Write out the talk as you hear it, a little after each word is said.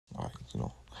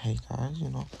Hey guys, we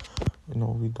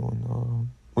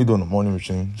doing the morning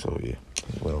routine, so yeah.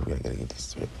 Well, we gotta get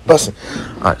this busting.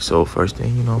 Alright, so first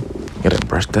thing, gotta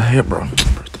brush the hair, bro.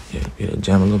 Yeah,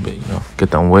 jam a little bit, Get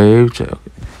them waves,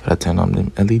 gotta turn on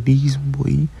them LEDs,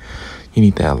 boy. You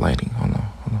need that lighting. Hold on.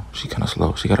 She kinda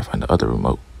slow. She gotta find the other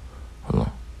remote. Hold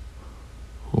on.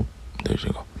 Oop, there she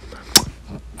go.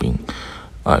 Bing.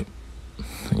 Alright.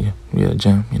 Yeah,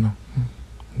 jam,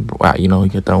 Wow, you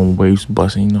get that waves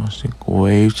busting, she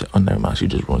waves. Oh, never mind, she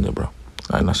just ruined it, bro.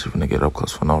 Alright, now she's gonna get up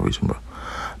close for no reason, bro.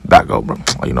 Back up, bro.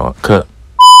 Cut.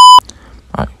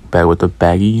 Alright, back with the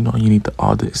baggy, you need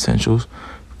all the essentials.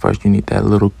 First, you need that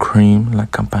little cream,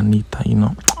 like campanita,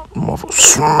 Motherfucker,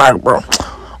 smack, bro.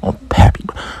 On pappy,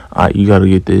 bro. Alright, you gotta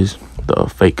get the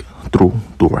fake through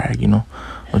rag,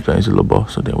 Okay, it's a little ball.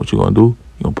 So then what you gonna do?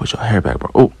 You gonna put your hair back, bro.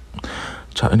 Oh.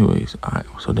 Anyways, alright,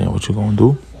 so then what you gonna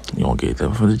do? You gonna get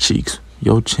that for the cheeks,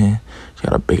 your chin. She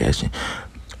got a big ass chin,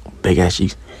 big ass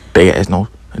cheeks, big ass nose,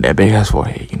 and that big ass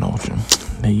forehead. Then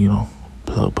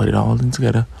put it all in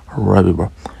together, rub it, bro.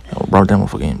 Rub that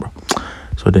motherfucker in, bro.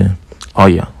 So then, oh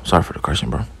yeah, sorry for the question,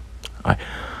 bro. Alright,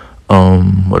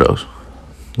 what else?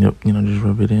 Yep, just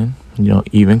rub it in.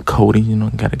 Even coating.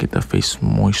 Gotta get the face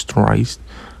moisturized.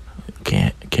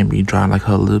 Can't be dry like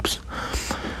her lips.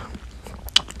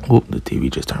 Oh, the TV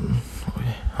just turned.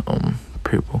 Okay.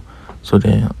 Purple. So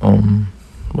then,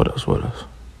 what else? What's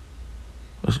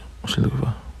she looking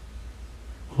for?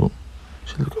 Oh,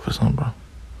 she looking for something, bro.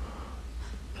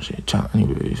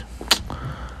 Anyways.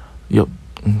 Yep.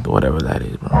 Whatever that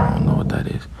is, bro. I don't know what that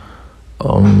is.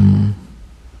 Oh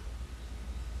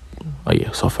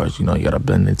yeah. So first, you gotta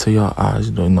blend it to your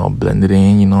eyes. Blend it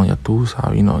in. Your tools.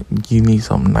 How you need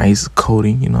some nice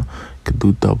coating. You could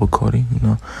do double coating.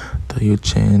 To your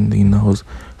chin, the nose,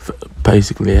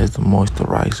 basically as the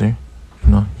moisturizer.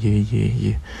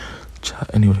 Yeah.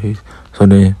 Anyways, so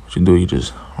then what you do? You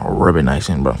just rub it nice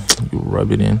in, bro. You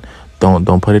rub it in.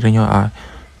 Don't put it in your eye,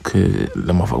 cause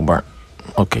the motherfucker burnt.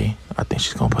 Okay, I think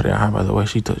she's gonna put it in her eye. By the way,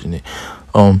 she touching it.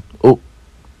 Oh no.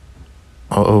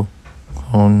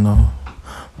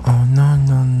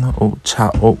 Oh,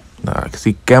 child. Oh, nah,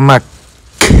 si quema.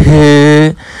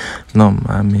 No,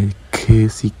 mami,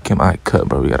 si quema. I cut,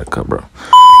 bro. We gotta cut, bro.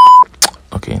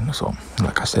 Okay, so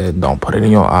like I said, don't put it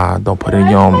in your eye. Don't put it in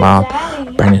your mouth.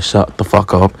 Burn it, shut the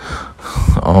fuck up.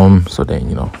 So then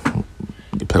you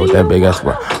play with that big ass,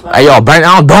 bro. Hey, yo, Bernie,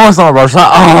 I'm doing something, bro. Shut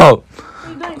up.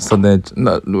 So then,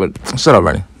 no, shut up,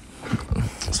 Bernie.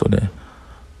 So then,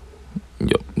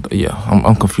 yeah,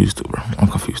 I'm confused too, bro. I'm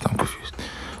confused.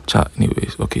 Child,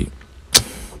 anyways, okay.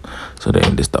 So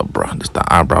then this the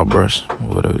eyebrow brush,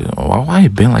 whatever it is. Why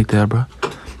it bent like that, bro?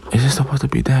 Is it supposed to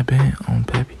be that bent on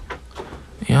Peppy?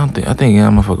 Yeah, I think yeah,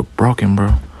 motherfucker broken,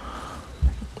 bro.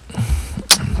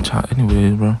 Child,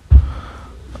 anyways, bro.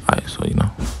 Alright, so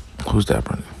who's that,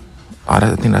 bro? Oh,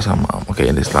 I think that's her mom. Okay,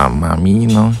 and this like mommy,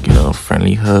 get a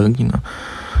friendly hug, she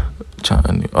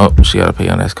gotta pay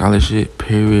on that scholarship,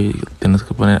 period. Tienes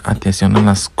que poner atención en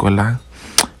la escuela,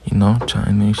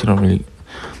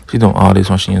 she doing all this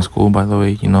when she in school, by the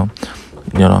way,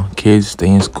 kids stay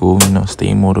in school,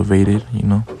 stay motivated,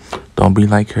 don't be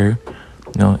like her,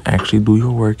 actually do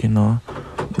your work,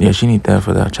 Yeah, she need that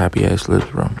for that choppy ass lips,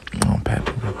 bro.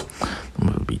 Pappy, bro. I'm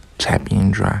gonna be choppy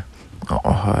and dry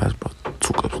on her ass, bro.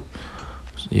 2 cups.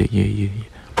 Yeah.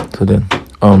 So then,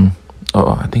 I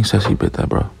think Sassy bit that,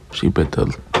 bro. She bit the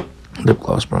lip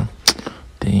gloss, bro.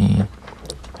 Dang.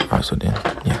 Alright, so then,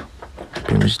 yeah.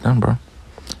 Pretty much done, bro.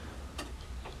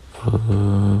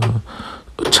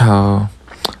 Ciao.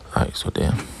 Alright, so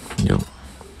then, yo.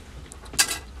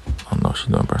 Oh no, she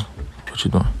doing, bro. What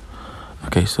you doing?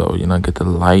 Okay, so get the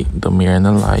light, the mirror and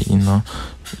the light,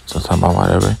 so talk about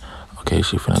whatever. Okay,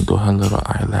 she finna do her little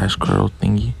eyelash curl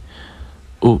thingy.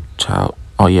 Ooh, child.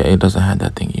 Oh yeah, it doesn't have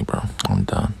that thingy, bro. I'm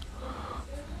done.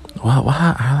 What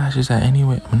eyelashes at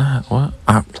anyway? I'm not. What?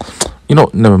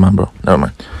 Never mind, bro. Never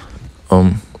mind.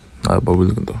 But we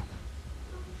looking though.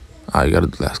 You gotta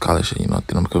do that scholarship,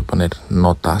 tenemos que poner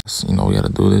notas, we gotta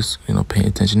do this, pay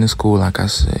attention in school, like I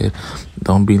said.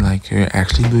 Don't be like her,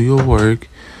 actually do your work,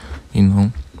 She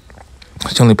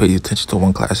only pays attention to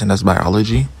one class, and that's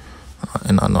biology.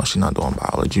 And I know she's not doing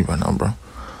biology right now, bro.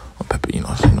 Pepper,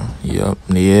 yep,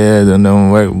 yeah, that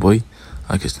don't work, boy.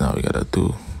 I guess now we gotta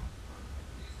do,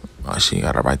 she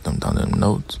gotta write them down, them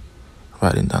notes.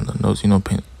 Writing down the notes,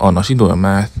 paying, oh no, she doing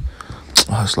math.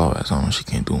 Her slow ass on, she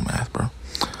can't do math, bro.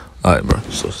 Alright, bro,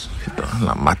 so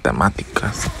la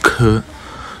matemáticas,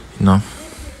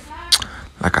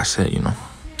 like I said,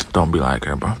 don't be like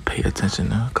her, bro. Pay attention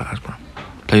to class, bro.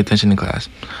 Pay attention in class.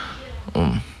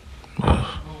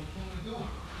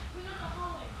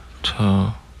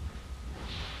 So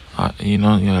You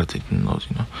know, you gotta take the notes.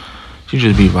 You know, she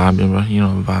just be vibing, bro. You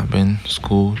know, vibing,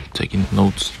 school, taking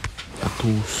notes. That's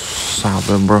too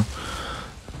solid, bro.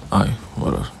 Alright,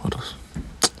 what else? What else?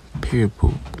 Period,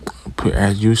 poop.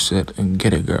 As you said, and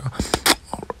get it, girl.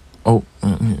 Oh,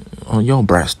 your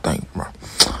breast stink, bro.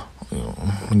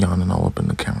 Y'all know up in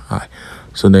the camera. Alright.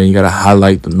 So then you gotta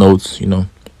highlight the notes, you know.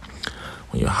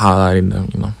 When you're highlighting them,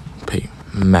 you know, pay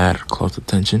mad close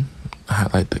attention.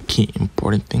 Highlight the key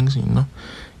important things, you know.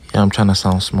 Yeah, I'm trying to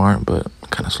sound smart, but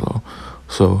kind of slow.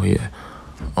 So yeah.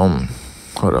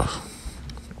 What else?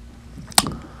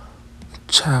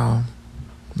 Child.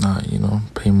 Nah, you know,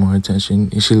 pay more attention.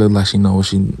 She look like she know what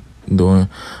she doing,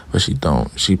 but she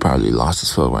don't. She probably lost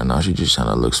as fuck right now. She just trying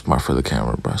to look smart for the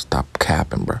camera, bro. Stop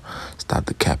capping, bro. Stop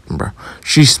the capping, bro.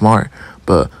 She's smart,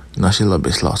 but you know, she a little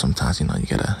bit slow sometimes. You know, you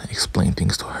gotta explain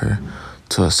things to her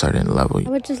to a certain level. I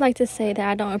would just like to say that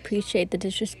I don't appreciate the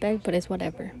disrespect, but it's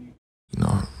whatever. You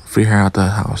know, free her out the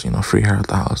house. You know, free her out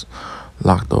the house.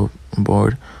 Locked up,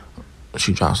 board.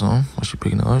 She drops on. What's she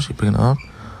picking up? She picking up.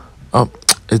 Oh,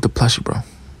 it's the plushie, bro.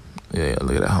 Yeah,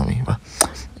 look at that homie, bro.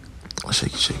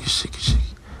 Shake it, shake it, shake it, shake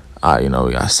it. Alright, you know,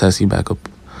 we got Ceci back up,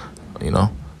 you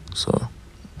know. So,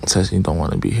 Ceci don't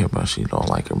want to be here, bro. She don't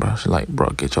like it, bro. She like, bro,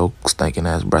 get your stinking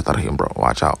ass breath out of here, bro.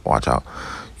 Watch out, watch out.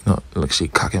 You know, look, she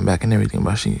cocking back and everything,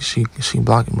 bro. She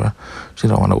blocking, bro. She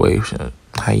don't want to wave. She,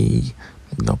 hi, you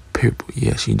know, people.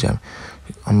 Yeah, she jamming.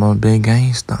 I'm a big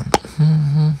gangster.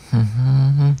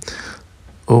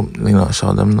 Oh, you know,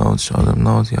 show them notes,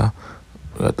 y'all.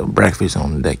 We got the breakfast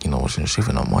on the deck, you know, she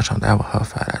finna munch on that with her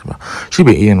fat ass, bro. She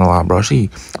been eating a lot, bro. She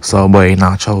Subway,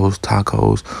 nachos,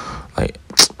 tacos, like,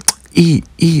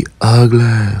 eat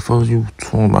ugly. Folks, you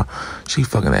talking about? She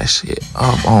fucking that shit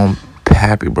up on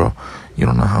Pappy, bro. You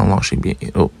don't know how long she been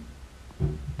eating. Oh.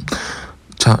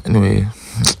 Anyway,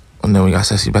 and then we got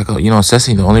Ceci back up. You know,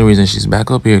 Ceci, the only reason she's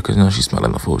back up here, because, you know, she's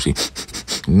smelling the food. She,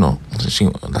 you know,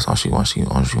 that's all she wants.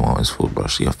 All she wants is food, bro.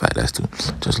 She a fat ass, too.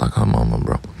 Just like her mama,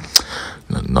 bro.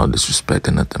 No disrespect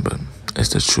or nothing, but it's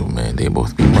the truth, man. They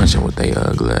both be munching with their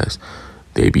glass.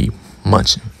 They be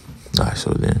munching. Alright,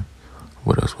 so then,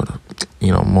 what else?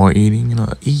 You know, more eating. You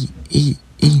know, eat.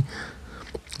 You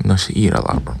know, she eat a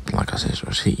lot, bro. Like I said,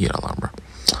 she eat a lot, bro.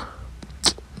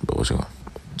 But what you got?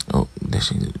 Oh, then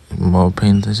she more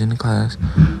paying attention in class,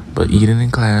 but eating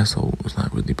in class, so it's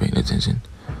not really paying attention.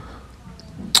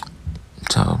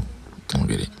 So, I don't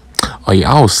get it. Oh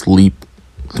yeah, I was asleep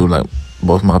through like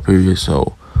both my periods,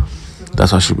 so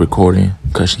that's why she recording,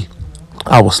 cause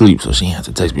I was asleep, so she had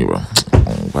to text me, bro.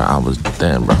 Bro, I was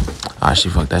damn, bro. She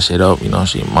fucked that shit up, you know.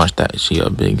 She munched that. She a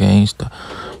big gangster,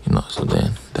 you know. So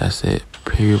then that's it.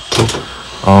 Period.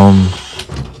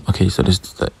 Okay, so this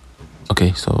is the.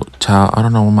 Okay, so child, I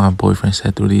don't know what my boyfriend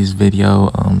said through this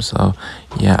video. So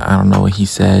yeah, I don't know what he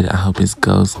said. I hope it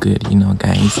goes good, you know,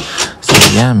 guys. So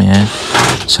yeah, man.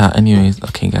 Child, anyways,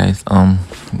 okay, guys.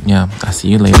 Yeah, I'll see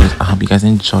you later. I hope you guys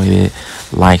enjoyed it.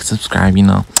 Like, subscribe, you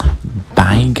know.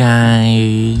 Bye,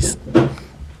 guys.